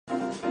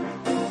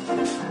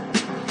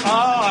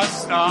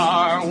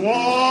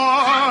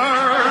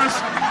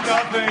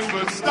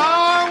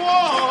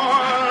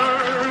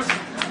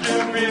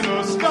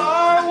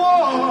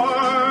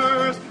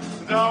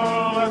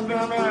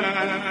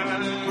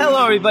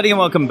everybody, and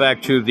welcome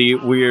back to the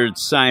Weird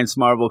Science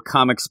Marvel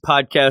Comics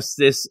podcast.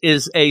 This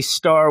is a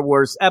Star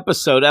Wars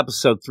episode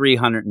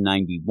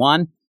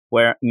 391,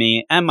 where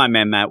me and my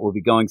man Matt will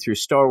be going through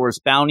Star Wars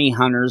Bounty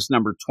Hunters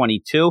number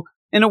 22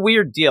 in a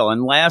weird deal.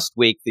 And last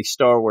week, the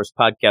Star Wars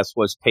podcast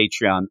was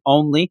Patreon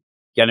only.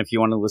 Again, if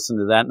you want to listen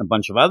to that and a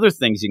bunch of other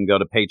things, you can go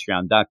to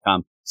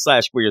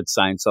patreon.com/Weird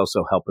Science.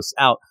 Also help us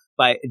out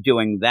by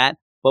doing that.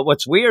 But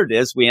what's weird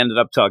is we ended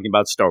up talking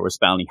about Star Wars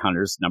Bounty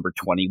Hunters number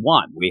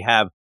 21. We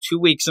have 2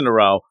 weeks in a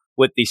row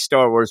with the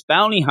Star Wars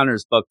Bounty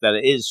Hunters book that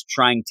is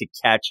trying to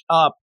catch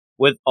up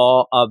with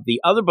all of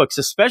the other books,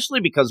 especially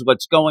because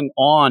what's going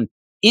on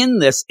in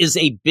this is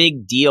a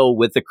big deal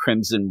with the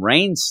Crimson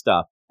Reign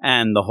stuff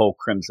and the whole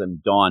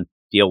Crimson Dawn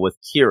deal with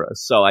Qi'ra.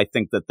 So I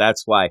think that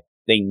that's why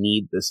they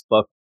need this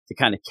book to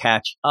kind of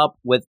catch up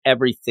with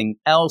everything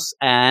else.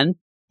 And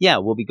yeah,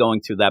 we'll be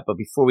going through that. But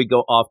before we go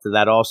off to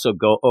that, also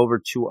go over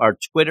to our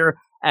Twitter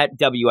at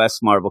WS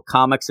Marvel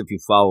Comics. If you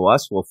follow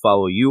us, we'll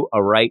follow you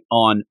right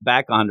on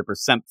back,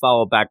 100%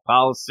 follow back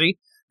policy.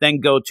 Then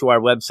go to our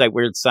website,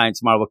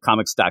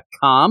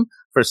 WeirdScienceMarvelComics.com,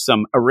 for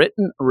some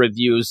written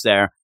reviews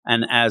there.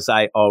 And as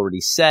I already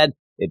said,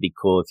 it'd be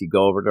cool if you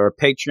go over to our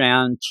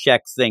Patreon,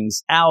 check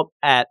things out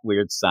at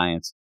Weird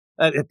Science,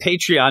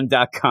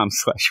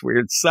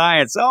 Patreon.com/Weird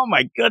Science. Oh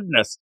my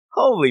goodness.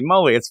 Holy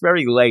moly. It's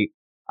very late.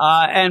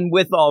 And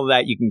with all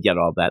that, you can get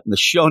all that in the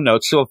show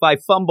notes. So if I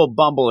fumble,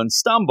 bumble, and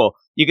stumble,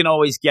 you can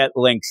always get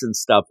links and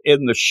stuff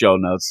in the show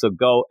notes. So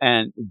go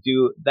and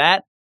do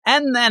that.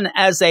 And then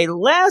as a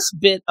last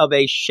bit of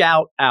a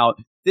shout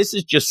out, this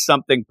is just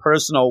something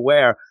personal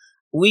where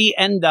we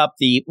end up,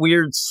 the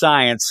Weird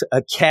Science,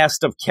 a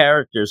cast of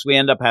characters, we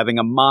end up having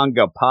a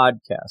manga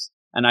podcast.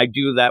 And I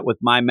do that with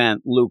my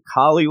man, Luke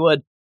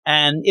Hollywood.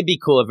 And it'd be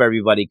cool if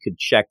everybody could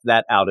check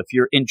that out. If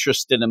you're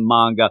interested in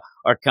manga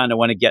or kind of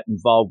want to get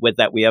involved with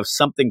that, we have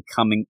something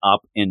coming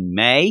up in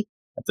May,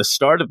 at the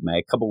start of May,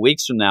 a couple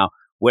weeks from now,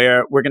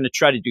 where we're going to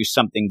try to do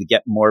something to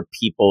get more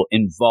people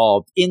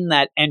involved in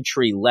that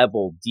entry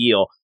level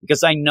deal.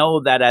 Because I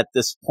know that at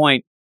this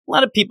point, a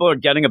lot of people are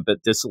getting a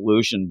bit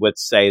disillusioned with,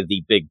 say,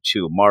 the big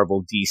two,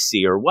 Marvel,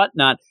 DC, or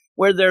whatnot,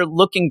 where they're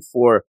looking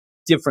for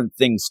different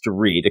things to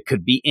read. It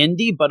could be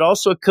indie, but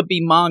also it could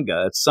be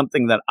manga. It's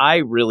something that I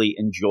really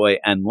enjoy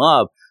and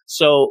love.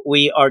 So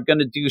we are going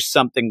to do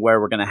something where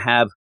we're going to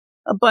have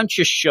a bunch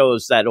of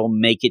shows that will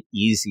make it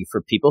easy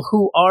for people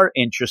who are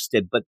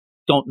interested but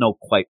don't know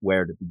quite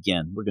where to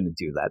begin. We're going to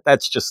do that.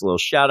 That's just a little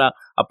shout out.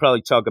 I'll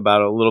probably talk about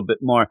it a little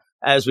bit more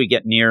as we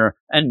get nearer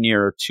and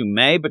nearer to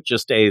May, but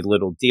just a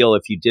little deal.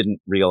 If you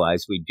didn't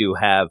realize, we do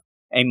have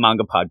a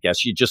manga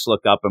podcast. You just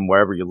look up, and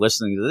wherever you're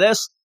listening to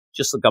this,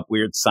 just look up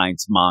Weird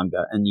Science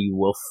Manga and you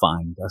will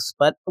find us.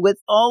 But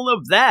with all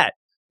of that,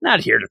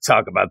 not here to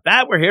talk about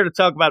that. We're here to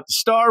talk about the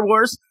Star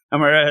Wars, and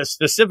we're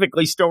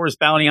specifically Star Wars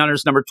Bounty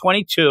Hunters number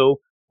 22,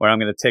 where I'm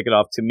going to take it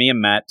off to me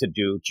and Matt to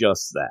do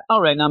just that. All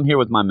right, now I'm here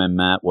with my man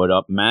Matt. What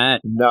up,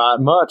 Matt?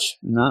 Not much.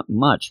 Not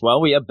much. Well,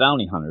 we have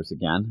Bounty Hunters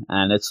again,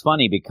 and it's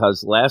funny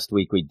because last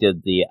week we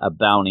did the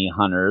Bounty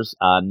Hunters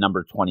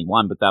number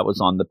 21, but that was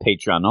on the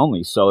Patreon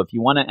only. So if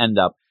you want to end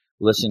up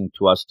listening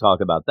to us talk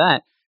about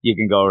that, you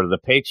can go over to the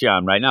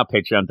Patreon right now,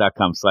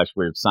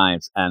 patreon.com/Weird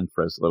Science, and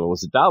for as little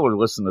as $1,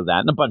 listen to that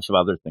and a bunch of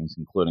other things,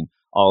 including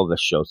all of the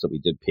shows that we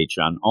did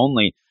Patreon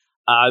only.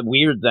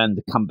 Weird then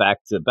to come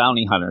back to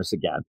Bounty Hunters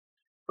again.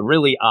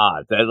 Really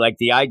odd. Like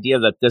the idea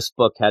that this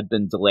book had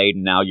been delayed,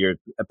 and now you're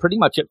pretty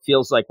much, it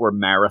feels like we're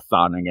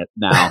marathoning it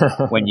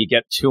now when you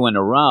get 2 in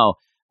a row.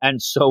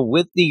 And so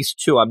with these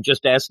two, I'm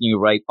just asking you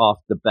right off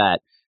the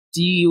bat,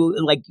 do you,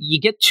 like,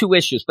 you get 2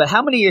 issues, but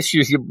how many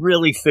issues you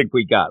really think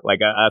we got? Like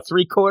a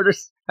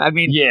 3/4? I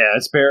mean, yeah,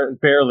 it's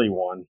barely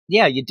one.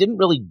 Yeah, you didn't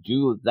really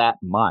do that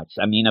much.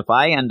 I mean, if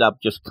I end up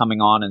just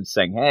coming on and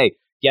saying, hey,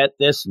 get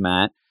this,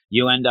 Matt,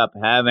 you end up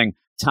having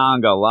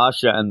Tonga,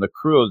 Lasha, and the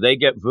crew, they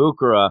get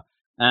Vukara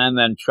and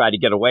then try to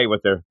get away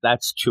with her.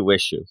 That's 2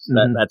 issues.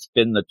 Mm-hmm. That's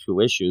been the 2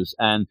 issues.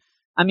 And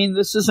I mean,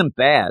 this isn't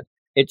bad.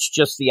 It's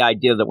just the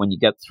idea that when you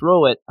get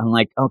through it, I'm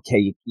like,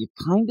 okay, you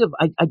kind of,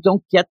 I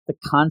don't get the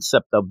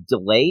concept of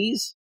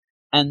delays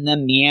and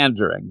then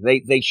meandering.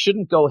 They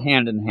shouldn't go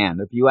hand in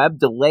hand. If you have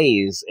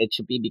delays, it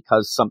should be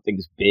because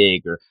something's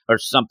big or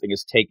something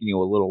is taking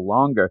you a little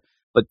longer.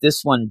 But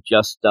this one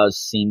just does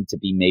seem to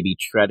be maybe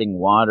treading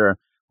water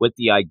with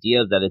the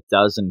idea that it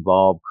does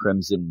involve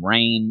Crimson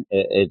Reign.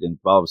 It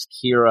involves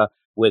Qi'ra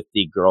with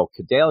the girl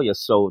Cadelia.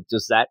 So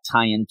does that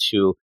tie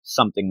into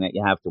something that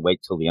you have to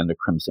wait till the end of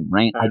Crimson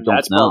Reign? I don't know.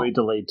 That's probably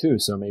delayed too,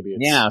 so maybe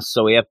it's... Yeah,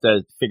 so we have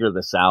to figure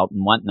this out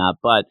and whatnot.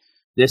 But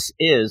this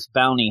is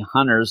Bounty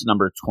Hunters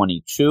number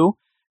 22,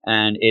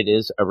 and it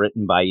is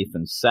written by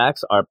Ethan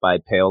Sachs, art by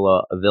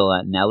Paola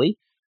Villanelli,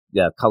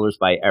 colors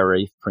by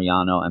Eri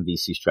Priano and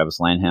VC's Travis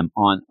Lanham.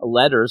 On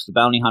letters, the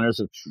Bounty Hunters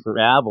have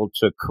traveled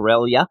to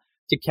Corellia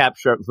to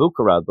capture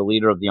Vukara, the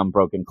leader of the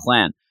Unbroken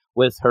Clan.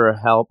 With her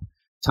help,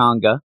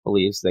 Tonga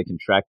believes they can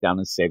track down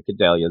and save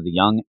Cadelia, the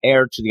young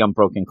heir to the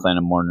Unbroken Clan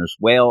of Mourner's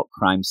Whale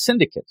crime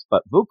syndicate.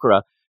 But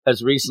Vukara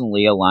has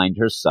recently aligned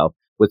herself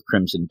with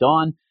Crimson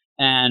Dawn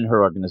and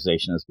her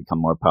organization has become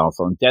more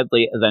powerful and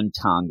deadly than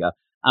Tonga.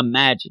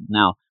 Imagine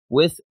now.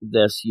 With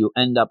this, you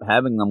end up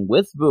having them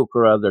with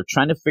Vukara. They're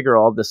trying to figure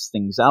all these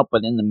things out.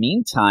 But in the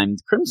meantime,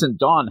 Crimson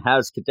Dawn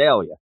has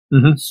Cadelia.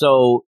 Mm-hmm.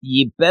 So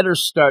you better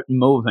start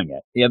moving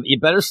it. You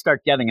better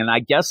start getting it. And I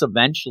guess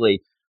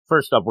eventually,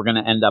 first off, we're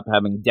going to end up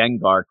having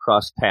Dengar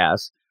cross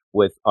paths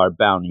with our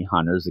bounty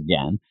hunters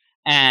again.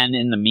 And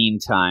in the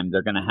meantime,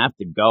 they're going to have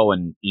to go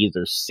and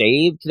either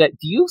save Cadelia.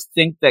 Do you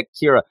think that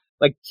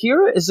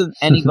Kira isn't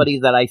anybody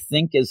that I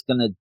think is going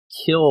to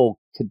kill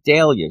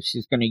Cadelia?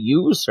 She's going to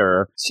use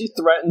her. She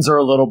threatens her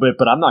a little bit,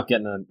 but I'm not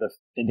getting the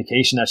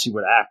indication that she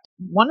would act.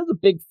 One of the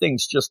big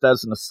things, just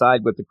as an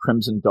aside with the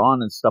Crimson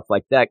Dawn and stuff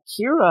like that,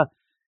 Kira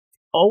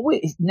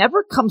always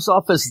never comes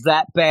off as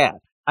that bad.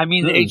 I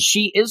mean,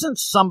 she isn't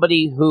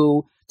somebody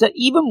who, that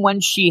even when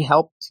she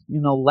helped,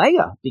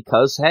 Leia,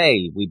 because,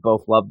 hey, we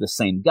both love the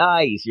same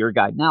guy. He's your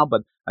guy now,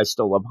 but I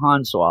still love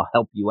Han, so I'll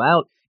help you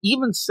out.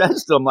 Even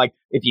says to him, like,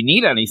 if you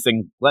need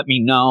anything, let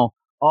me know.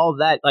 All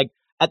that, like,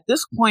 at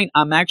this point,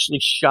 I'm actually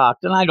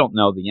shocked, and I don't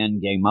know the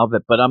end game of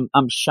it, but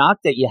I'm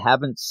shocked that you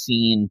haven't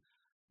seen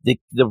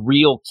the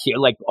real Kira.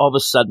 Like, all of a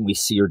sudden, we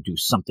see her do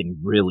something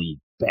really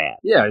bad.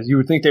 Yeah, you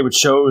would think they would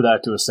show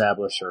that to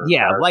establish her. Yeah,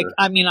 character. like,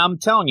 I mean, I'm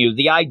telling you,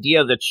 the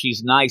idea that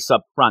she's nice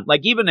up front,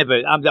 like, even if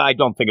I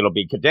don't think it'll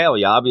be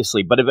Cadelia,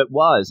 obviously, but if it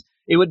was,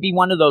 it would be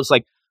one of those,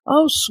 like,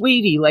 oh,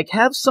 sweetie, like,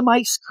 have some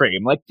ice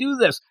cream, like, do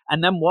this,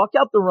 and then walk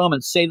out the room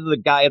and say to the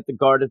guy at the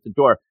guard at the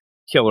door,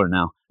 kill her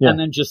now, and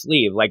then just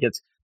leave. Like,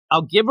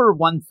 I'll give her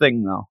one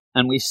thing, though,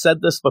 and we've said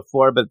this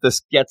before, but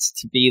this gets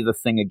to be the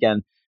thing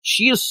again.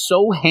 She is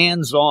so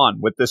hands-on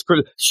with this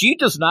crew. She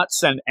does not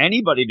send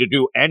anybody to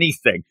do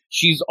anything.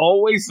 She's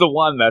always the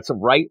one that's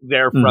right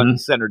there front and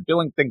center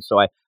doing things, so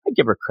I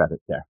give her credit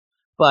there.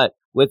 But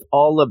with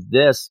all of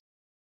this,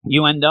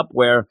 you end up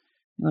where,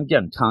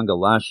 again, Tonga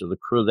Lasha, the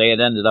crew, they had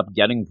ended up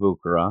getting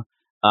Vukara,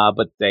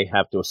 but they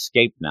have to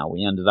escape now.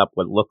 We ended up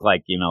what looked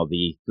like,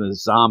 the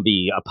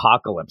zombie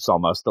apocalypse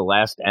almost, the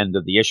last end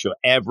of the issue.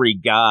 Every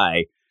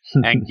guy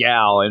and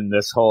gal in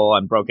this whole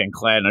Unbroken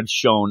Clan had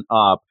shown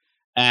up,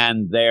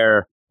 and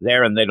they're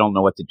there and they don't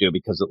know what to do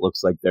because it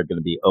looks like they're going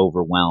to be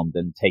overwhelmed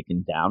and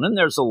taken down. And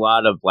there's a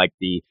lot of like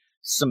the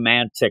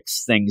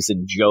semantics things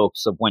and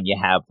jokes of when you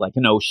have like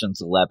an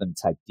Ocean's 11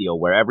 type deal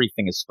where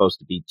everything is supposed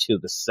to be to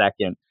the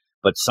second,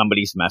 but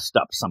somebody's messed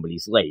up,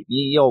 somebody's late.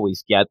 You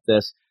always get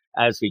this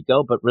as we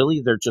go, but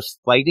really they're just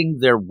fighting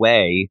their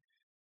way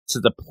to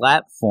the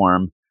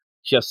platform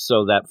just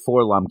so that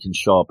Forlom can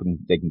show up and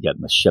they can get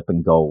in the ship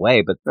and go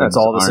away. But that's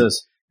all this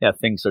is. Yeah,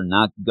 things are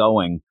not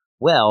going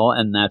well,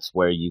 and that's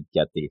where you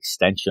get the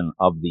extension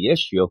of the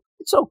issue.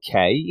 It's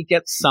okay. You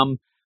get some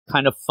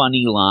kind of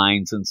funny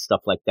lines and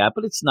stuff like that,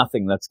 but it's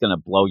nothing that's going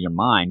to blow your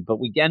mind.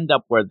 But we end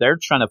up where they're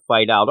trying to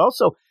fight out.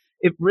 Also,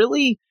 it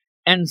really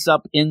ends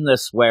up in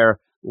this where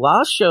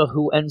Lasha,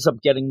 who ends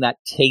up getting that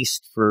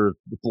taste for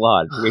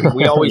blood.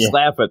 We always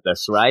laugh at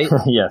this, right?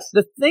 Yes.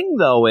 The thing,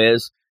 though,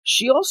 is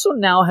she also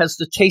now has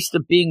the taste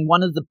of being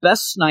one of the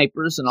best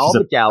snipers in all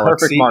the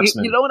galaxy. Perfect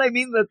marksman. You know what I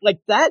mean? That like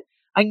that.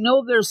 I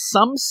know there's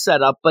some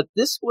setup, but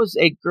this was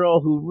a girl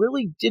who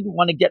really didn't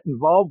want to get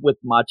involved with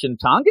much, and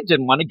Tonga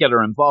didn't want to get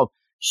her involved.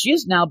 She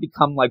has now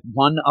become like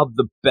one of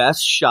the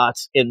best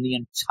shots in the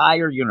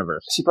entire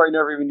universe. She probably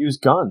never even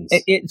used guns.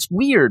 It's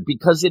weird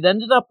because it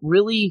ended up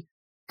really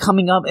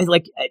coming up,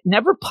 like it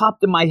never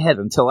popped in my head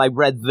until I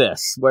read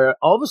this, where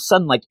all of a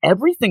sudden, like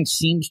everything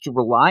seems to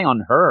rely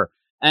on her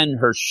and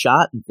her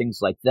shot and things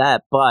like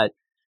that. But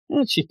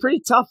she's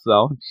pretty tough,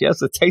 though. She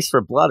has a taste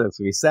for blood, as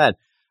we said.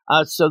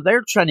 So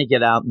they're trying to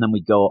get out, and then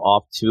we go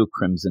off to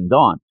Crimson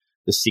Dawn,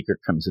 the secret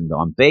Crimson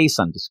Dawn base,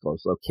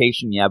 undisclosed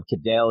location. You have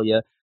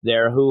Cadelia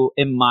there, who,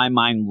 in my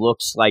mind,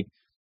 looks like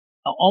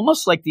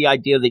almost like the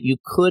idea that you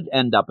could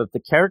end up, if the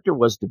character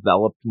was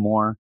developed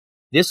more,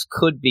 this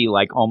could be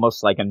like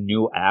almost like a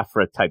new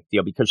Aphra type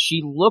deal, because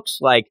she looks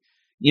like,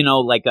 you know,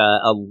 like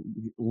a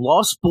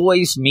Lost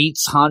Boys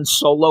meets Han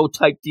Solo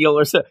type deal,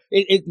 or so.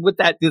 With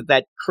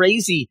that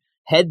crazy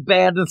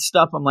headband and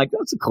stuff. I'm like,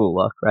 that's a cool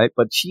look, right?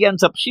 But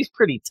she's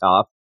pretty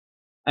tough,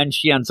 and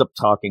she ends up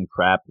talking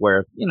crap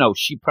where, you know,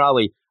 she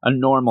probably, a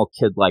normal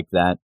kid like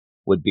that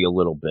would be a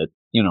little bit,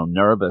 you know,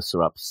 nervous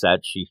or upset.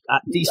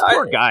 These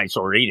poor guys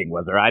who are eating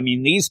with her. I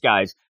mean, these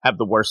guys have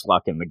the worst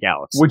luck in the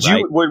galaxy.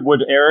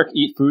 Would Eric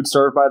eat food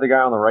served by the guy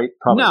on the right?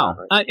 Probably no,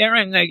 not,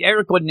 right?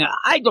 Eric wouldn't.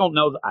 I don't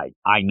know.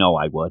 I know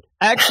I would.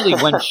 Actually,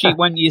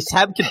 when you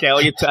have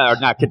Cadelia, or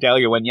not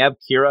Cadelia, when you have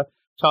Kira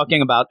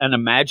talking about an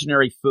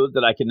imaginary food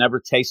that I could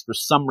never taste, for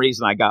some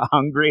reason I got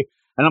hungry.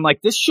 And I'm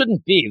like, this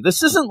shouldn't be.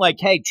 This isn't like,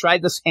 hey, try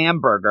this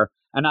hamburger.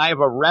 And I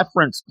have a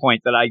reference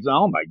point that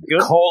oh my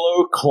goodness.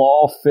 Colo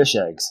claw fish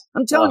eggs.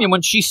 I'm telling you,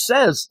 when she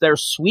says they're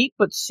sweet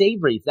but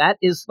savory, that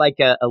is like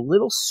a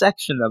little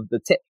section of the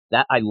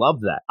that I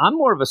love that. I'm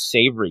more of a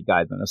savory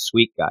guy than a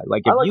sweet guy.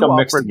 Like if you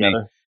offered me,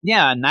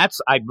 yeah, and I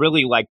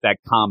really like that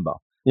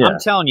combo. Yeah. I'm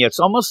telling you, it's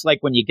almost like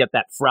when you get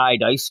that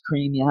fried ice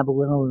cream, you have a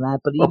little of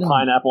that, but even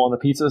pineapple on the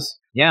pizzas.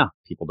 Yeah,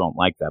 people don't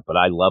like that, but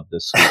I love the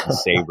sweet and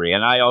savory,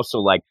 and I also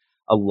like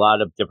a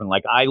lot of different,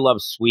 like I love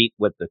sweet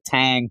with the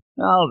tang,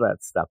 all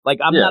that stuff. Like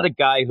I'm not a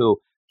guy who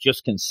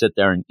just can sit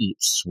there and eat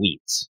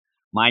sweets.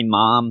 My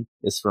mom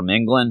is from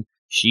England.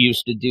 She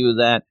used to do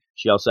that.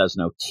 She also has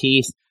no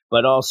teeth,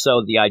 but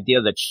also the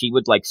idea that she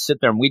would like sit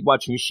there and we'd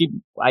watch.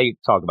 I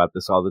talk about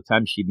this all the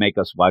time. She'd make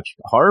us watch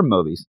horror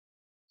movies,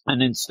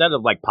 and instead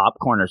of like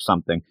popcorn or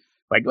something,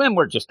 like when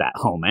we're just at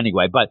home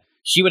anyway, but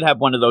she would have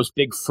one of those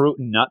big fruit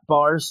and nut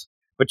bars,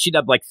 but she'd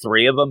have like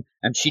 3 of them,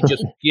 and she'd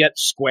just get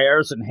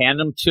squares and hand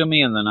them to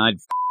me, and then I'd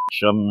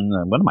shove them.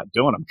 What am I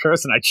doing? I'm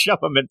cursing. I'd shove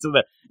them into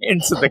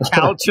the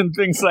couch and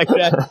things like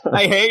that.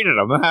 I hated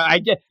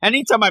them.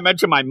 Anytime I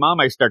mention my mom,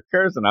 I start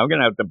cursing. I'm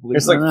gonna have to bleep.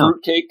 It's like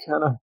fruitcake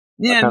kind of.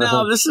 Yeah,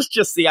 no, this is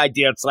just the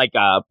idea. It's like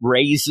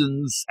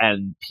raisins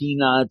and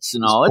peanuts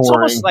and all. It's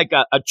almost like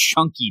a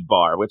chunky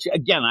bar, which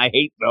again, I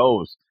hate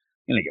those.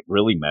 I'm gonna get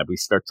really mad. We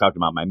start talking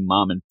about my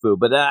mom and food,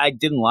 but I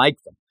didn't like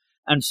them.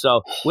 And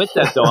so with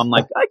that though, I'm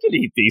like, I could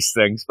eat these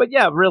things. But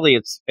yeah, really,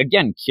 it's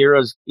again,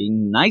 Kira's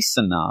being nice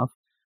enough.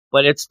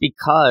 But it's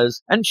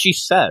because, and she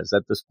says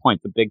at this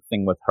point, the big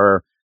thing with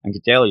her and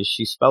Gedalia,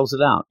 she spells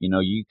it out. You know,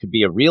 you could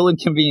be a real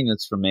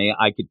inconvenience for me.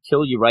 I could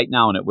kill you right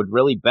now and it would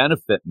really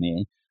benefit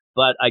me,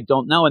 but I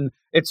don't know. And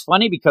it's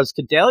funny because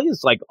Gedalia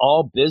is like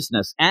all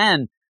business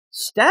and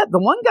the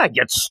one guy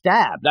gets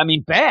stabbed. I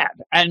mean, bad.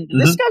 And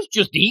this guy's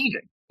just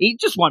eating. He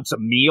just wants a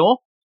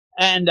meal.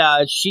 And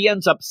she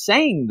ends up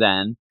saying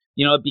then,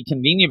 you know, it'd be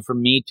convenient for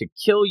me to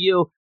kill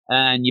you.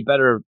 And you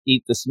better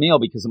eat this meal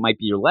because it might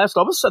be your last.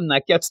 All of a sudden,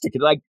 that gets to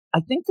like, I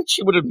think that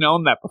she would have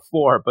known that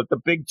before, but the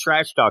big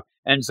trash talk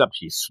ends up,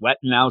 she's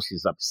sweating now,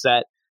 she's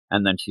upset,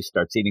 and then she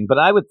starts eating. But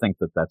I would think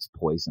that that's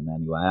poison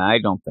anyway. I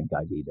don't think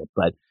I'd eat it.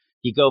 But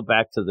you go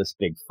back to this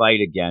big fight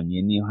again,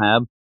 and you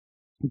have,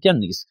 again,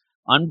 these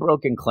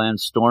Unbroken Clan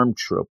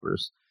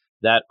stormtroopers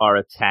that are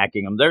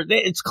attacking them.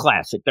 It's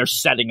classic. They're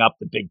setting up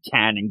the big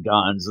cannon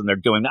guns, and they're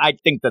doing, I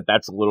think that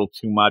that's a little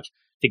too much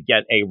to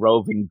get a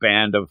roving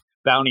band of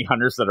bounty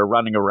hunters that are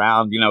running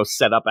around, you know,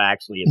 set up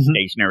actually a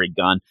stationary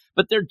gun.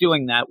 But they're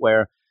doing that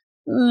where,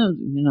 you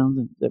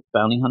know, the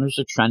bounty hunters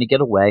are trying to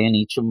get away and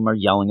each of them are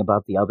yelling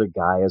about the other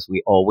guy, as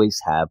we always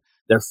have.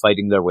 They're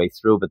fighting their way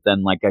through. But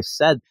then, like I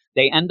said,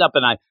 they end up,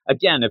 and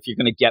again, if you're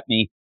going to get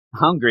me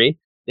hungry,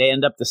 they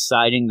end up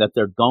deciding that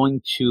they're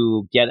going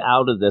to get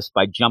out of this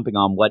by jumping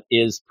on what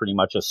is pretty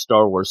much a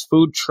Star Wars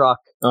food truck.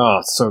 Oh,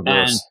 it's so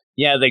gross. And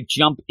yeah, they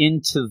jump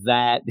into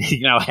that.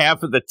 You know,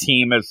 half of the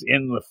team is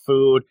in the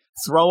food,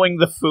 throwing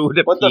the food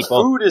at people. But the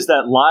food is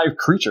that live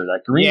creature,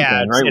 that green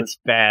thing, right? It's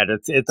bad.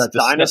 It's that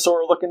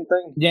dinosaur-looking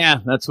thing? Yeah,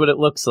 that's what it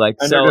looks like.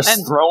 And they're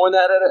just throwing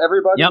that at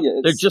everybody? Yep,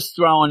 they're just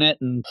throwing it.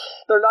 And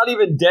they're not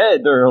even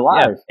dead. They're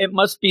alive. Yeah, it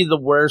must be the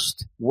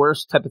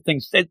worst type of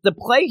things. The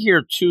play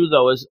here, too,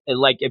 though, is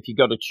like if you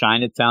go to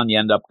Chinatown, you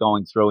end up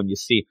going through and you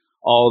see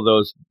all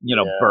those, you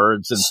know,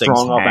 birds and things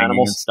hanging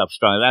animals and stuff.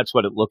 Strong. That's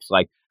what it looks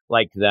like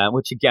that,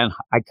 which again,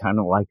 I kind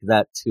of like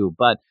that too.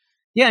 But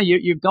yeah,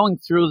 you're going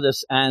through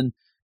this and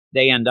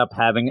they end up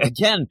having,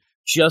 again,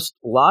 just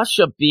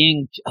Lasha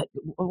being,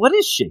 what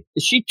is she?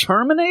 Is she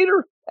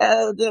Terminator?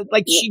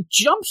 She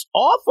jumps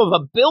off of a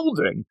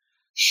building,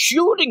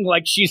 shooting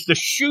like she's the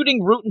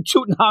shooting Rootin'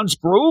 Tootin' Hans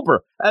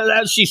Gruber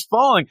as she's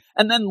falling,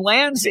 and then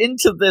lands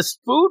into this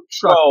food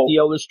truck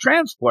deal, this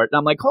transport. And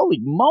I'm like, holy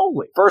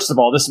moly. First of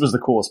all, this was the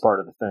coolest part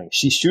of the thing.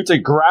 She shoots a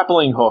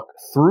grappling hook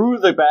through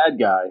the bad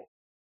guy.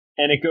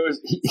 And it goes...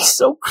 He's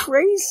so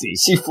crazy.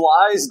 She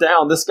flies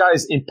down. This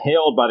guy's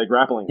impaled by the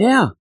grappling hook.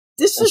 Yeah.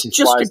 This is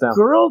just a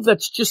girl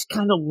that's just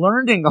kind of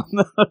learning on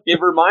the... It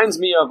reminds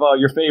me of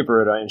your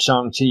favorite in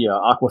Shang-Chi,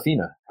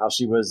 Awkwafina. How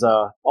she was...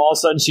 all of a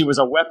sudden, she was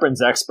a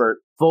weapons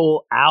expert.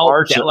 Full out.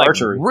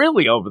 Archery.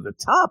 Really over the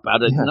top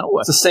out of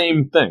nowhere. It's the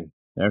same thing.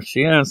 There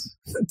she is.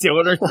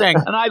 Doing her thing.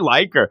 And I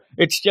like her.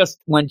 It's just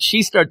when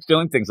she starts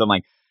doing things, I'm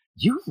like,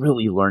 you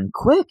really learn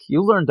quick.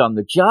 You learned on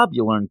the job.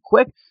 You learn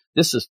quick.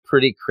 This is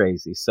pretty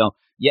crazy. So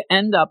you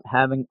end up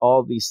having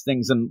all these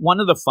things. And one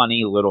of the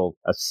funny little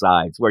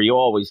asides where you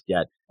always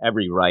get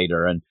every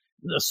writer, and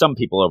some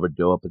people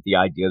overdo it, but the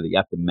idea that you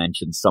have to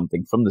mention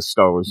something from the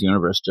Star Wars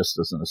universe just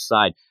as an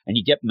aside, and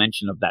you get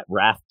mention of that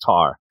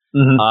Rathtar.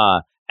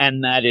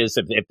 And that is,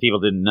 if people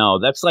didn't know,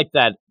 that's like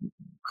that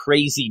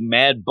crazy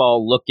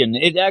madball looking.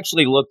 It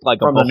actually looked like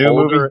from a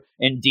beholder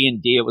in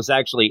D&D. It was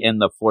actually in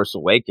The Force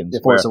Awakens.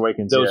 The Force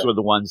Awakens. Those were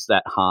the ones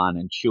that Han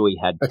and Chewie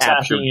had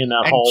captured and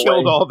hallway.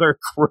 Killed all their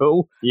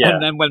crew. Yeah.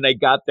 And then when they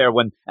got there,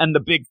 and the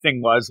big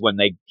thing was when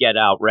they get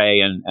out, Rey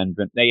and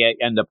they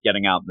end up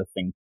getting out, and the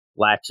thing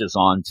latches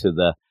on to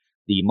the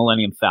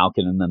Millennium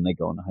Falcon, and then they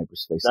go into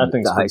hyperspace. That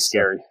thing's pretty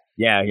scary.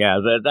 Yeah.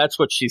 That's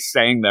what she's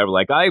saying there.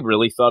 Like, I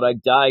really thought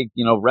I'd die,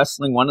 you know,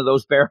 wrestling one of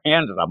those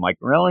barehanded. I'm like,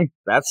 really?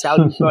 That's how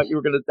you thought you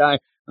were going to die?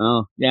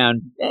 Oh, yeah.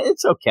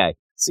 It's okay.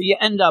 So you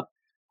end up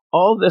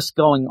all this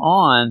going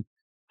on,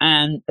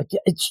 and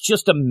it's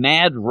just a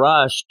mad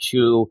rush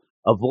to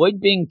avoid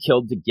being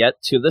killed to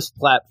get to this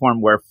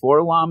platform where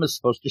 4-LOM is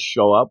supposed to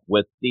show up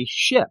with the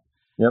ship,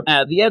 the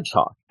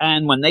Edgehawk.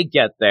 And when they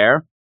get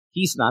there,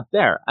 he's not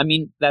there. I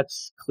mean,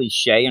 that's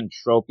cliche and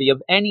tropey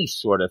of any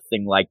sort of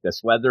thing like this,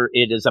 whether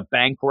it is a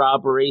bank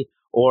robbery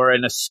or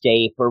an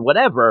escape or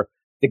whatever.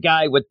 The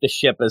guy with the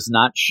ship has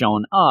not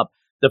shown up.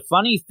 The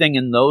funny thing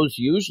in those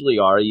usually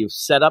are you've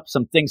set up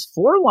some things.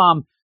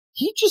 Forlom,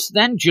 he just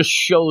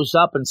shows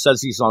up and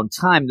says he's on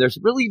time. There's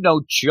really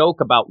no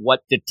joke about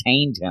what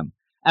detained him.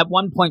 At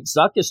one point,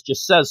 Zuckuss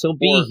just says he'll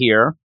be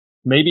here.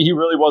 Maybe he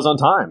really was on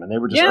time and they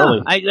were just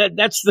early.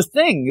 That's the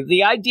thing.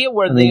 The idea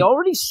where they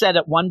already said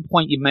at one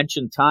point, you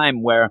mentioned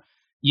time, where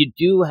you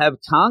do have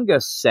Tonga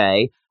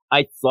say,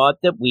 I thought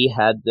that we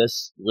had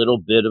this little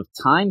bit of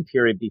time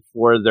period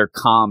before their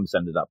comms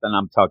ended up. And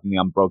I'm talking the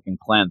Unbroken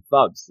Clan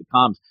thugs, the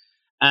comms.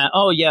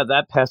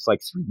 That passed like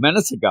 3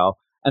 minutes ago.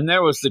 And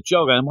there was the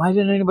joke. And why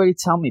didn't anybody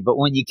tell me? But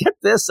when you get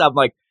this, I'm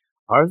like,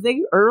 are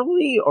they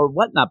early or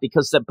whatnot?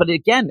 But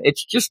again,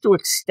 it's just to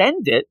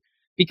extend it,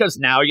 because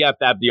now you have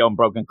to have the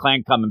Unbroken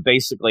Clan come, and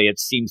basically it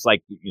seems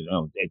like,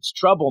 it's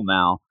trouble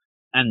now.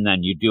 And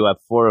then you do have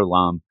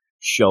Forlom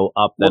show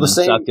up. Then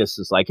Zuckuss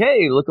is like,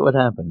 hey, look at what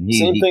happened.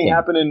 Same thing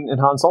happened in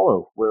Han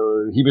Solo,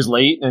 where he was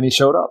late and he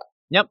showed up.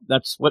 Yep,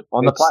 that's what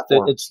on the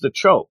platform. It's the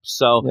trope.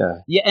 So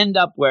you end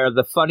up where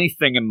the funny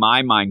thing in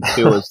my mind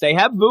too is they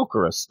have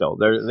Vukara still.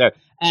 They're there,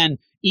 and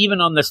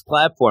even on this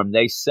platform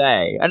they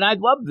say, and I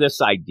love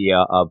this idea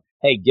of,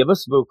 hey, give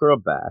us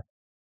Vukara back,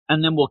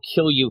 and then we'll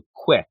kill you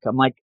quick. I'm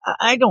like,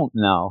 I don't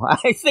know.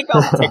 I think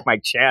I'll take my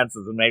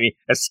chances of maybe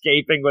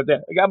escaping with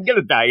it. I'm going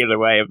to die either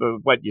way if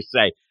what you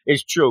say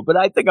is true, but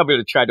I think I'm going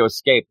to try to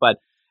escape. But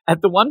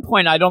at the one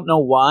point, I don't know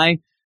why,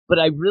 but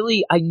I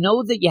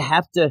know that you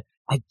have to,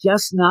 I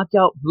guess, knock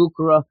out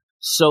Vukara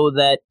so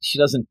that she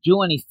doesn't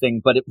do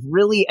anything, but it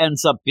really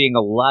ends up being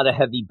a lot of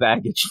heavy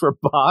baggage for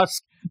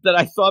Bossk that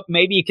I thought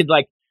maybe you could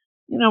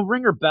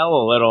ring her bell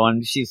a little,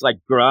 and she's like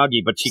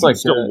groggy, but she can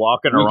still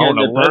walk on her own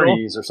a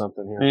little. Or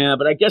something here. Yeah,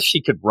 but I guess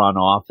she could run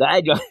off.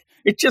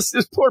 It just,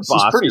 this poor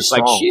Bossk. Pretty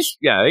strong.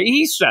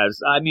 He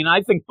says, I mean,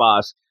 I think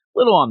Bossk, a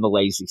little on the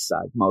lazy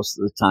side most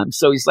of the time.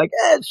 So he's like,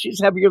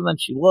 she's heavier than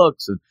she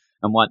looks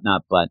and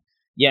whatnot. But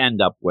you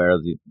end up where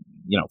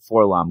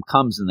Forlom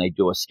comes and they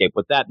do escape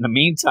with that. In the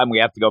meantime, we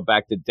have to go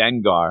back to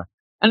Dengar.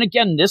 And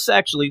again, this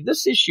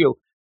issue,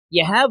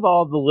 you have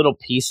all the little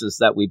pieces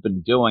that we've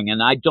been doing,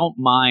 and I don't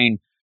mind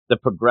the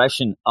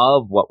progression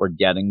of what we're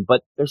getting,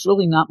 but there's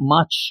really not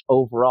much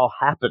overall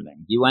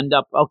happening. You end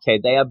up, okay,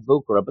 they have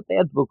Vukara, but they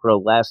had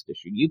Vukara last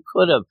issue. You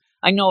could have,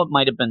 I know it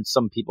might have been,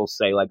 some people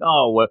say like,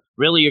 oh, well,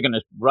 really, you're going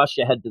to rush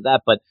ahead to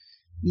that, but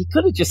you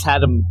could have just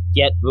had them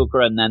get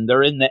Vukara, and then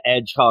they're in the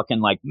edge talking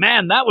like,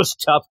 man, that was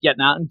tough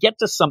getting out, and get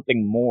to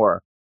something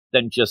more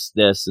than just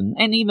this. And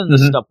even the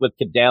stuff with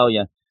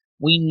Cadelia,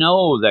 we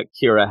know that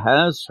Kira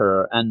has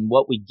her, and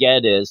what we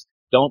get is,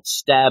 don't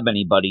stab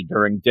anybody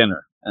during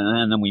dinner.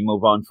 And then we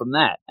move on from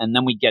that. And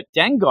then we get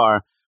Dengar,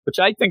 which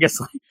I think is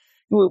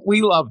like,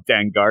 we love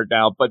Dengar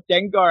now, but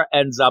Dengar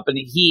ends up, and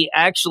he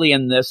actually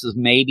in this is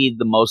maybe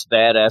the most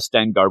badass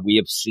Dengar we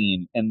have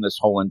seen in this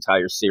whole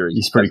entire series.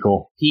 He's pretty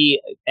cool. He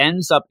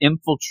ends up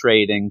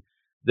infiltrating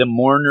the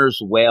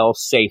Mourner's Whale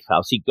safe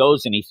house. He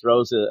goes and he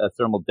throws a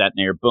thermal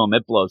detonator. Boom,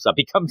 it blows up.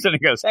 He comes in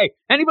and goes, hey,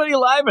 anybody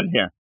alive in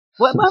here?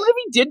 Well, what if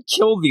he did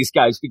kill these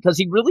guys? Because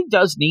he really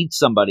does need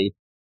somebody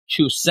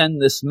to send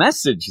this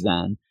message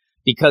then,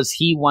 because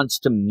he wants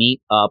to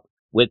meet up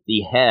with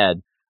the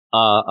head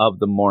of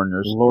the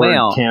Mourner's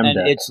Whale. Kamdek.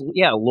 And it's,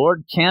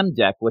 Lord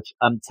Kamdek, which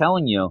I'm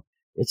telling you,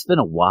 it's been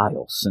a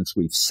while since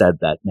we've said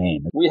that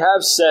name. We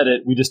have said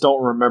it, we just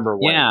don't remember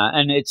when. Yeah,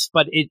 and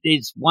but it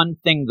is one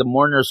thing, the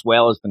Mourner's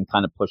Whale has been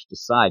kind of pushed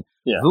aside.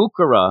 Yeah.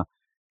 Vukara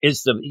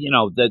is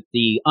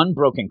the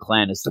Unbroken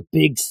Clan is the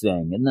big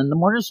thing. And then the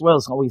Mourner's Whale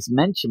is always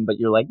mentioned, but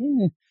you're like,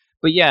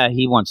 But yeah,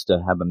 he wants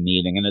to have a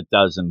meeting, and it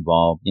does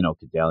involve,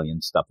 Cadelia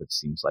and stuff. It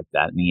seems like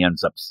that. And he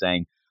ends up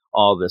saying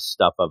all this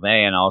stuff of,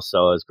 hey, and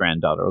also his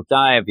granddaughter will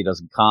die if he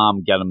doesn't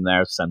come, get him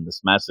there, send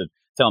this message,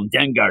 tell him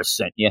Dengar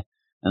sent you,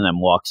 and then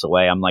walks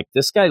away. I'm like,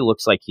 this guy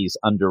looks like he's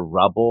under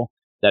rubble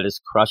that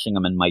is crushing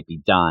him and might be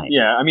dying.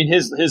 Yeah, I mean,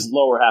 his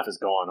lower half is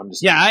gone.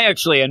 I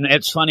actually, and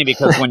it's funny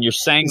because when you're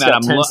saying that,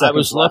 I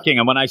was looking,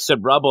 and when I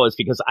said rubble, it's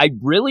because I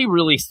really,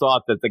 really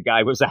thought that the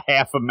guy was a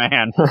half a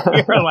man.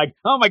 You're like,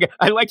 oh my God,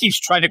 he's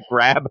trying to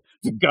grab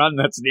the gun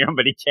that's near him,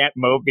 but he can't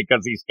move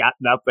because he's got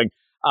nothing.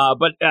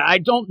 But I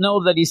don't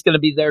know that he's going to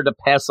be there to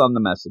pass on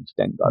the message,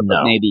 Dengar,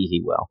 but maybe he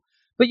will.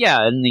 But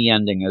yeah, and the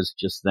ending is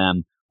just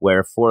them,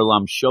 where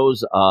Forlom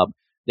shows up,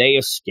 they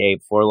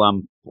escape,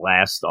 Forlom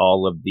blasts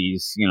all of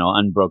these,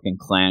 Unbroken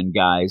Clan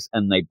guys,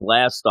 and they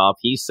blast off.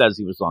 He says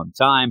he was on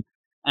time,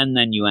 and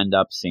then you end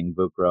up seeing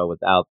Vukara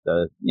without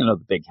the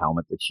big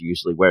helmet that she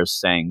usually wears,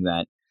 saying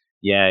that,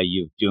 yeah,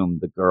 you've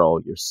doomed the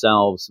girl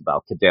yourselves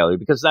about Cadelia,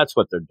 because that's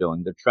what they're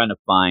doing. They're trying to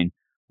find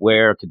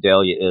where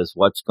Cadelia is,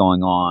 what's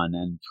going on,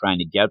 and trying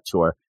to get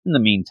to her. In the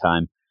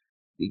meantime,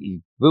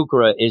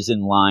 Vukara is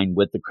in line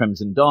with the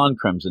Crimson Dawn.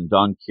 Crimson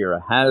Dawn, Kira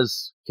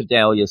has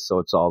Cadelia, so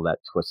it's all that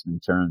twists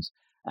and turns.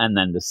 And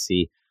then to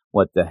see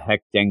what the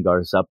heck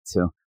Dengar's up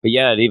to. But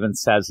yeah, it even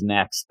says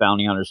next,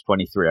 Bounty Hunters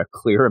 23, a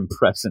clear and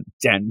present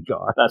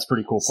Dengar. That's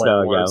pretty cool.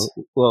 So yeah,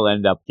 we'll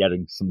end up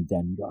getting some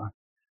Dengar.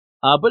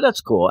 But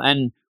that's cool.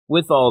 And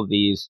with all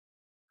these,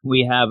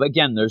 we have,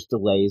 again, there's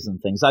delays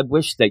and things. I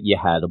wish that you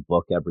had a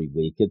book every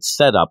week. It's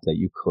set up that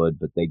you could,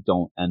 but they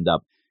don't end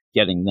up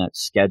getting that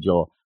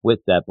schedule with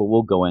that. But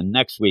we'll go in.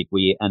 Next week,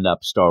 we end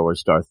up Star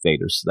Wars Darth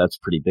Vader. So that's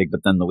pretty big.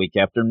 But then the week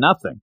after,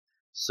 nothing.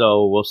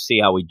 So we'll see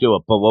how we do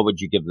it. But what would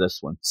you give this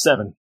one?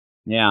 7.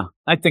 Yeah,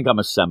 I think I'm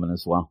a 7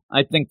 as well.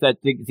 I think that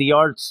the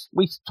art's,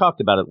 we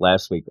talked about it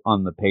last week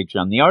on the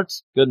Patreon. The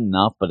art's good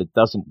enough, but it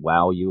doesn't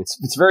wow you.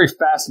 It's very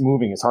fast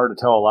moving. It's hard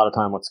to tell a lot of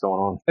time what's going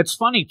on. It's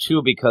funny,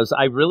 too, because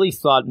I really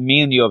thought,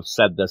 me and you have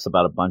said this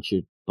about a bunch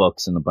of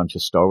books and a bunch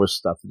of Star Wars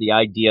stuff, the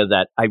idea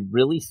that I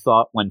really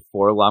thought when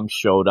 4-LOM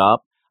showed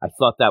up, I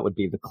thought that would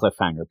be the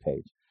cliffhanger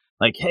page.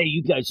 Like, hey,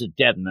 you guys are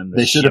dead, and then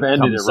the ship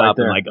comes up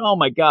and like, oh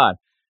my God.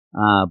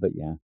 But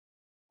yeah.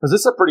 Because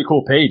it's a pretty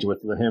cool page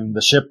with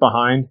the ship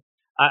behind.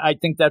 I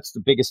think that's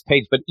the biggest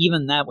page, but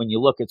even that, when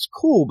you look, it's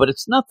cool, but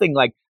it's nothing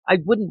like, I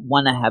wouldn't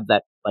want to have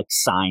that like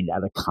signed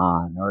at a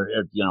con or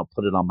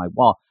put it on my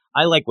wall.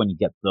 I like when you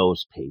get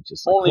those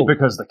pages. Like, only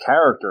because the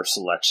character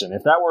selection.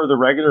 If that were the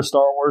regular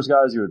Star Wars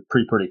guys, you would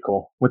be pretty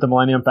cool with the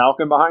Millennium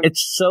Falcon behind.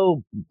 It's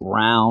so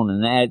brown,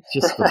 and that's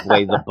just the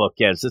way the book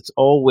is. It's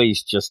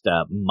always just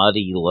a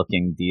muddy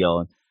looking deal.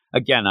 And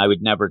again, I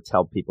would never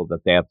tell people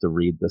that they have to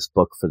read this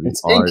book for the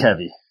it's art. Ink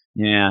heavy.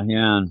 Yeah.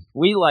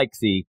 We like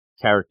the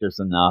characters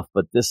enough,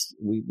 but this,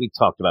 we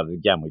talked about it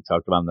again. We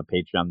talked about on the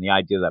Patreon, the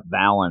idea that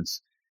Valance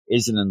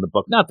isn't in the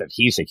book. Not that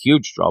he's a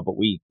huge draw, but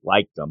we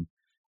liked him.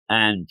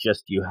 And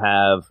just you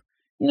have,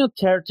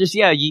 characters.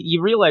 Yeah,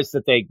 you realize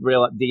that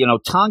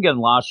Tonga and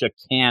Lasha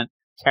can't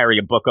carry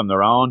a book on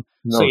their own.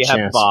 No so you chance.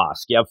 have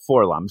Bosk, you have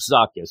 4-LOM,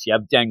 Zuckuss, you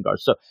have Dengar.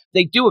 So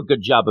they do a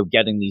good job of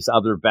getting these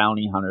other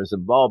bounty hunters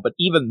involved. But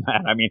even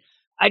that, I mean,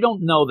 I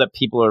don't know that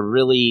people are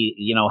really,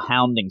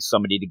 hounding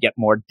somebody to get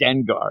more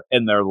Dengar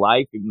in their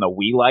life, even though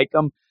we like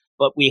them.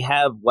 But we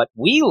have what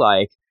we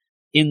like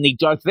in the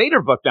Darth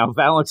Vader book now,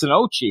 Valance and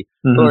Ochi,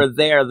 who are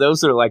there.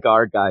 Those are like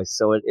our guys.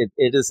 So it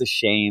is a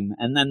shame.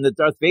 And then the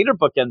Darth Vader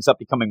book ends up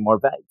becoming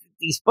more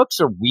these books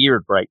are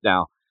weird right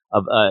now,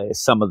 of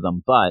some of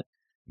them. But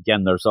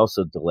again, there's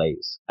also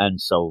delays.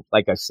 And so,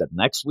 like I said,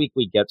 next week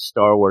we get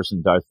Star Wars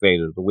and Darth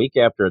Vader. The week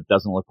after, it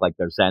doesn't look like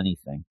there's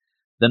anything.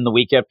 Then the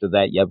week after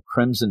that, you have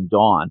Crimson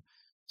Dawn.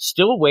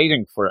 Still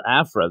waiting for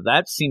Aphra.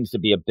 That seems to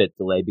be a bit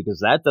delayed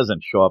because that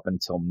doesn't show up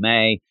until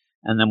May.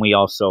 And then we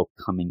also,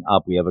 coming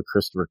up, we have a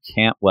Christopher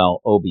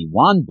Cantwell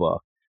Obi-Wan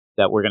book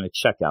that we're going to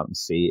check out and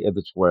see if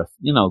it's worth,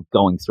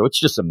 going through. It's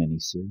just a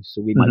mini-series,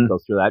 so we might go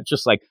through that.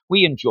 Just like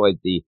we enjoyed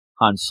the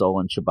Han Solo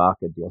and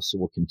Chewbacca deal, so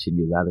we'll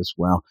continue that as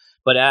well.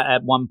 But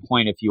at one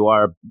point, if you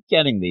are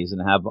getting these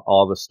and have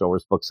all the Star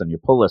Wars books on your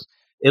pull list,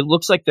 it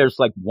looks like there's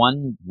like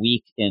 1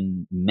 week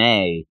in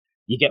May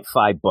you get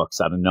 5 books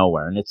out of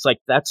nowhere. And it's like,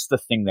 that's the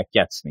thing that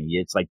gets me.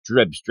 It's like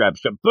dribs,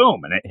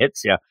 boom, and it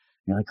hits you.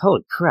 You're like,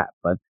 holy crap.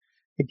 But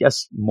I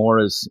guess more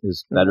is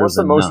better. What's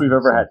the most we've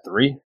ever had?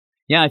 3?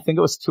 Yeah, I think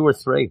it was 2 or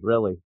 3,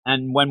 really.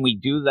 And when we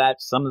do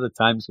that, some of the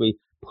times we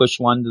push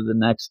one to the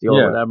next deal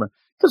or whatever,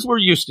 because we're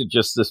used to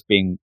just this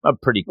being a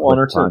pretty quick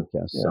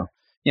podcast. So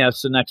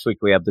next week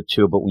we have the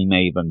 2, but we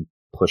may even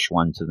push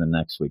one to the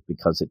next week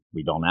because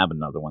we don't have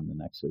another one the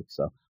next week.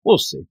 So we'll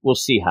see. We'll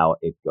see how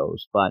it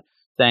goes. But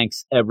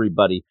thanks,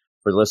 everybody,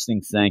 for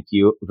listening. Thank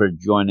you for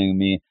joining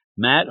me,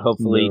 Matt.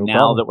 Hopefully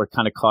now that we're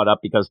kind of caught up,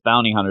 because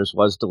Bounty Hunters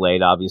was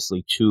delayed,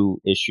 obviously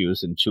 2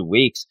 issues in 2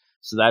 weeks.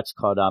 So that's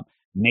caught up.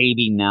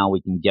 Maybe now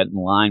we can get in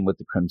line with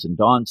the Crimson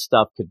Dawn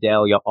stuff,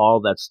 Cadelia,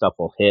 all that stuff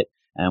will hit,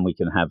 and we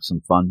can have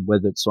some fun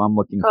with it. So I'm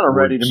looking kind of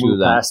ready to move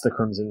that. Past the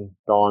Crimson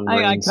Dawn.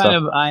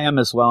 I am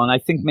as well. And I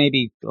think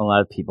maybe a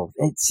lot of people,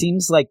 it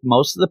seems like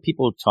most of the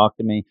people who talk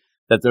to me,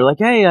 that they're like,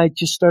 hey, I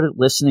just started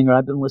listening, or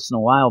I've been listening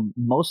a while.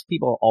 Most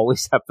people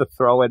always have to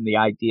throw in the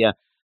idea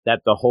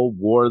that the whole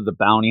War of the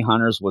Bounty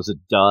Hunters was a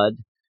dud.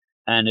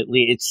 And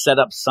it set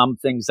up some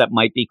things that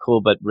might be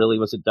cool, but really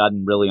was a dud,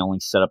 and really only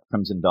set up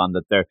Crimson Dawn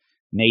that they're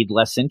made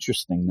less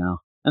interesting now.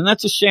 And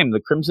that's a shame. The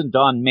Crimson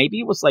Dawn, maybe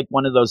it was like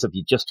one of those, if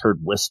you just heard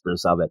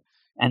whispers of it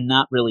and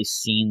not really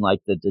seen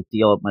like the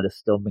deal, it might have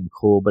still been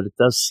cool, but it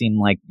does seem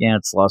like,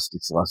 it's lost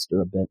its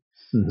luster a bit.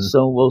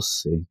 So we'll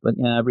see. But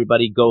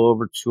everybody go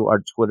over to our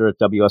Twitter at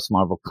WS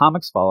Marvel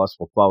Comics. Follow us.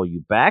 We'll follow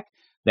you back.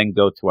 Then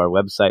go to our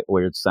website,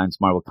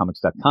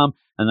 WeirdScienceMarvelComics.com,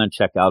 and then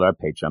check out our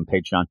Patreon,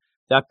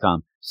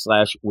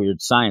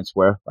 patreon.com/WeirdScience,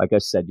 where, like I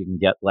said, you can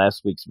get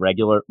last week's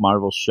regular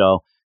Marvel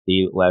show,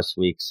 the last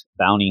week's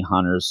Bounty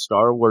Hunters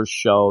Star Wars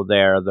show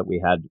there that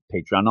we had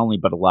Patreon only,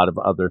 but a lot of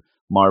other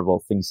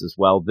Marvel things as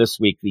well. This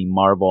week, the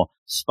Marvel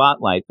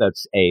Spotlight,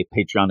 that's a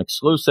Patreon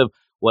exclusive,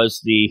 was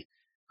the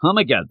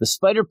the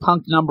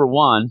Spider-Punk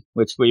 #1,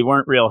 which we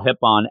weren't real hip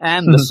on,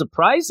 and the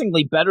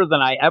surprisingly better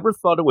than I ever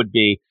thought it would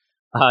be,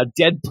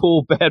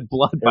 Deadpool Bad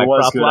Blood by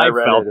Rob Liefeld. I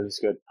read it. It was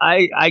good.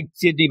 I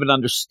didn't even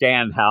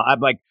understand how. I'm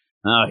like,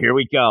 oh, here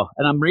we go.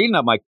 And I'm reading,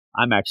 I'm like,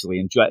 I'm actually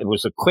enjoying it. It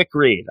was a quick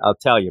read, I'll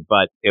tell you,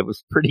 but it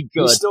was pretty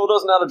good. He still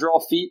doesn't know how to draw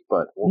feet,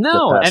 but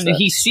no, and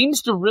he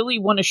seems to really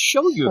want to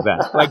show you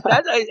that. Like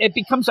that, it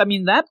becomes, I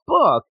mean, that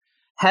book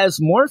has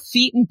more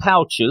feet and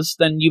pouches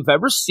than you've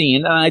ever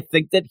seen, and I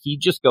think that he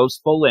just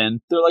goes full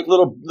in. They're like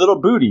little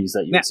booties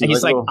that you see.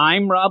 He's like,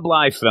 I'm Rob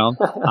Liefeld.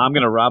 I'm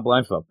going to Rob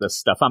Liefeld this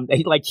stuff.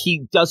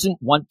 He doesn't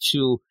want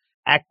to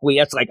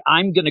acquiesce. Like,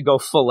 I'm going to go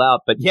full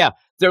out. But yeah,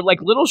 they're like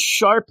little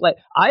sharp. Like,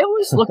 I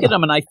always look at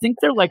them, and I think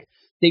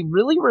they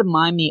really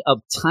remind me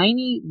of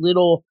tiny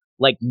little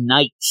like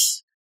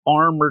knights.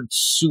 Armored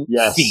suit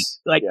feet.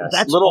 Like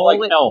that's little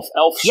like elf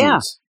shoes. Yeah,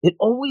 it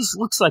always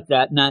looks like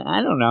that. And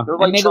I don't know. They're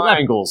like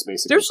triangles,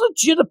 basically. There's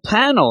legit a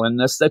panel in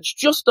this that's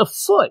just a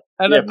foot.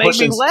 And it made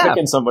me laugh.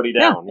 Kicking somebody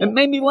down. Yeah, it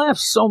made me laugh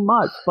so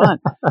much. But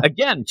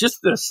again,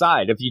 just to the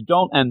side, if you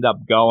don't end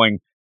up going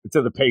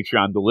to the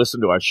Patreon to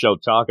listen to our show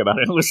talk about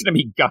it and listen to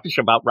me gush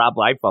about Rob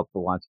Liefeld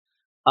for once,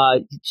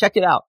 check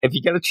it out. If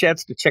you get a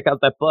chance to check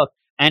out that book.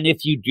 And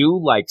if you do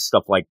like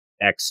stuff like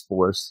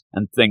X-Force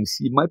and things,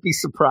 you might be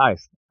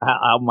surprised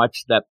how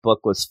much that book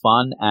was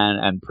fun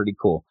and pretty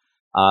cool.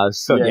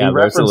 He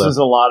references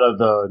a lot of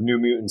the New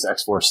Mutants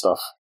X-Force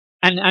stuff.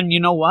 And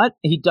you know what?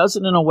 He does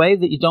it in a way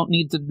that you don't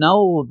need to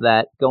know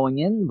that going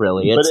in,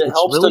 really. But it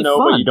helps really to know,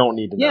 fun. but you don't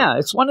need to know. Yeah,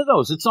 it's one of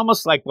those. It's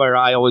almost like where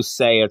I always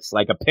say it's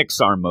like a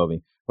Pixar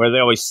movie, where they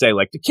always say,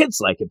 like, the kids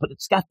like it, but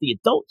it's got the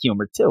adult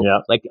humor, too. Yeah.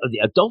 Like, the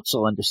adults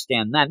will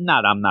understand that.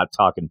 I'm not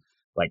talking,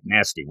 like,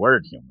 nasty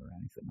word humor or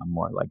anything. I'm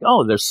more like,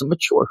 oh, there's some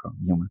mature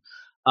humor.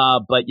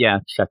 But yeah,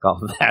 check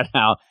all of that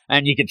out.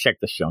 And you can check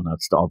the show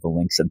notes to all the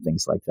links and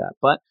things like that.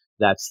 But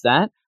that's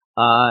that.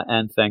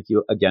 And thank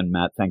you again,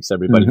 Matt. Thanks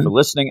everybody for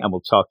listening, and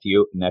we'll talk to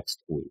you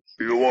next week.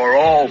 You are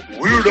all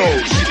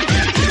weirdos.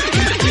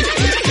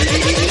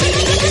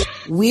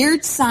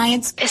 Weird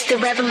science is the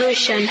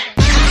revolution.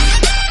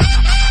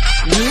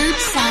 Weird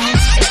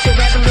science is the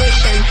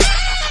revolution.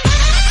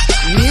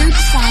 Weird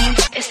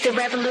science is the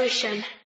revolution.